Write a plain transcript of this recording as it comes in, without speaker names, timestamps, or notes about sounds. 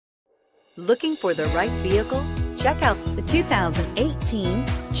Looking for the right vehicle? Check out the 2018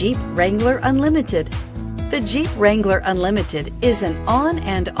 Jeep Wrangler Unlimited. The Jeep Wrangler Unlimited is an on-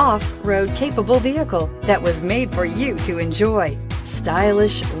 and off-road capable vehicle that was made for you to enjoy.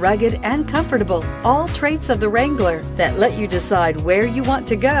 Stylish, rugged, and comfortable, all traits of the Wrangler that let you decide where you want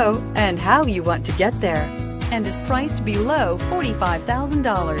to go and how you want to get there, and is priced below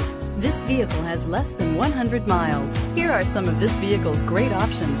 $45,000. This vehicle has less than 100 miles. Here are some of this vehicle's great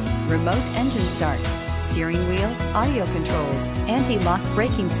options: remote engine start, steering wheel audio controls, anti-lock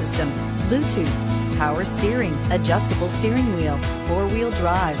braking system, Bluetooth, power steering, adjustable steering wheel, four-wheel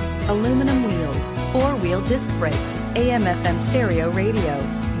drive, aluminum wheels, four-wheel disc brakes, AM/FM stereo radio.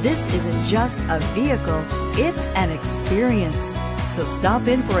 This isn't just a vehicle, it's an experience. So stop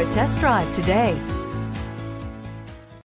in for a test drive today.